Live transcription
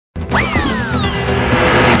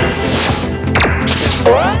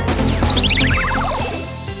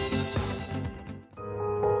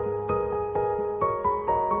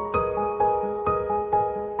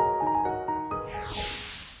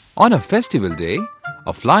On a festival day,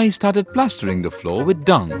 a fly started plastering the floor with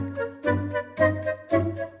dung.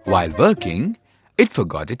 While working, it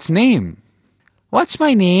forgot its name. "What's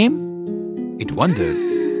my name?" it wondered.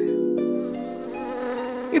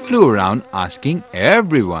 It flew around asking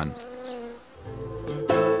everyone.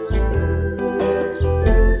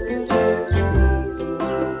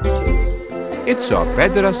 It saw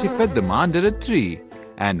Pedarasi Peddamma under a tree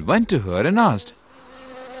and went to her and asked,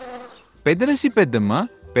 "Pedarasi Peddamma,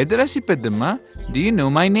 Pedarasi Peddamma, do you know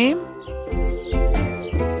my name?"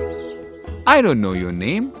 "I don't know your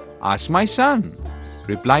name. Ask my son,"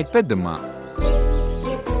 replied Peddamma.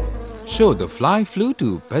 So the fly flew to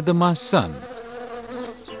Peddamma's son.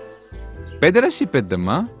 "Pedarasi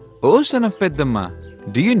Peddamma, oh son of Peddamma,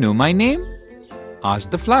 do you know my name?"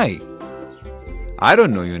 asked the fly. "I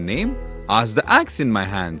don't know your name. Ask the axe in my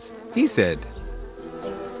hands," he said.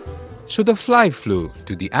 So the fly flew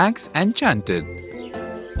to the axe and chanted,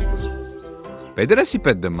 "Pedarasi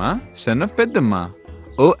Peddamma, son of Peddamma,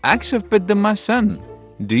 oh axe of Peddamma's son,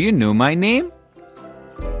 do you know my name?"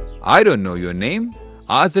 "I don't know your name.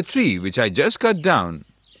 Ask the tree which I just cut down,"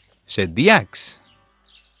 said the axe.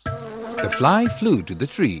 The fly flew to the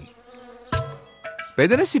tree.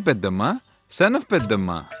 "Pedarasi Peddamma, son of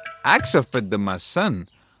Peddamma, axe of Peddamma's son,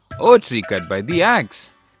 oh tree cut by the axe,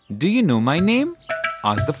 do you know my name?"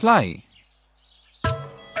 asked the fly.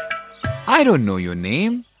 "I don't know your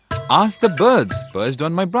name. Ask the birds perched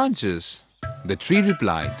on my branches," the tree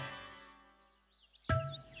replied.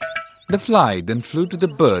 The fly then flew to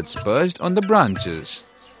the birds perched on the branches.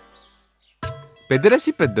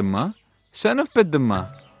 "Pedarasi Peddamma, son of Peddamma,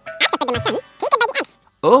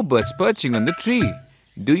 oh birds perching on the tree,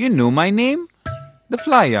 do you know my name?" the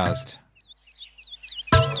fly asked.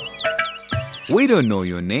 "We don't know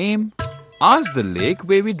your name. Ask the lake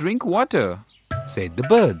where we drink water," said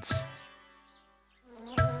the birds.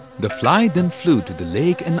 The fly then flew to the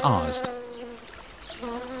lake and asked,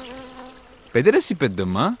 "Pedarasi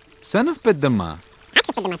Peddamma, son of Peddamma,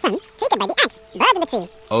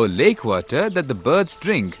 oh lake water that the birds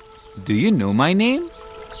drink, do you know my name?"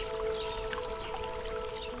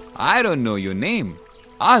 "I don't know your name.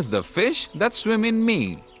 Ask the fish that swim in me,"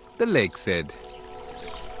 the lake said.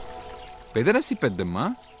 "Pedarasi Peddamma,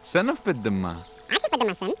 son of Peddamma,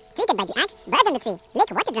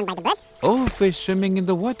 oh fish swimming in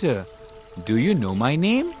the water, do you know my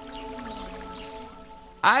name?"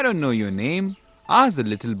 "I don't know your name. Ask the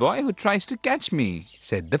little boy who tries to catch me,"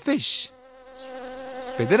 said the fish.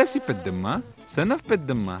 "Pedarasi Peddamma, son of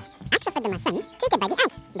Peddamma,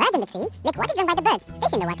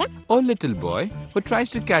 oh little boy who tries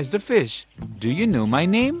to catch the fish, do you know my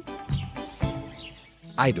name?"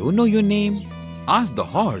 "I don't know your name. Ask the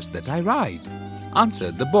horse that I ride,"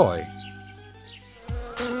 answered the boy.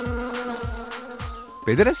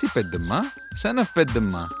 "Pedarasi Peddamma, son of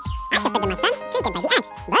Peddamma,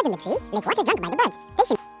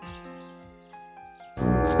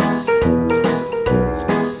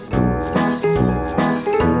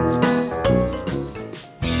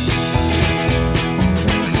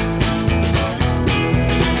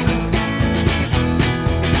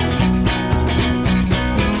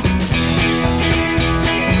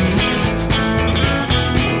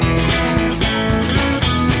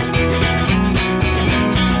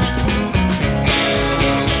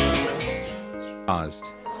 asked.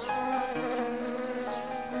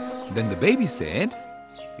 Then the baby said,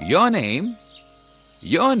 Your name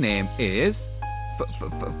is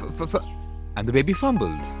and the baby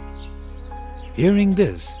fumbled. Hearing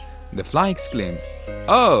this, the fly exclaimed,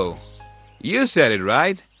 "Oh, you said it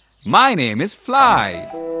right. My name is Fly."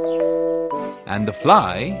 And the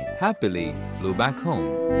fly happily flew back home.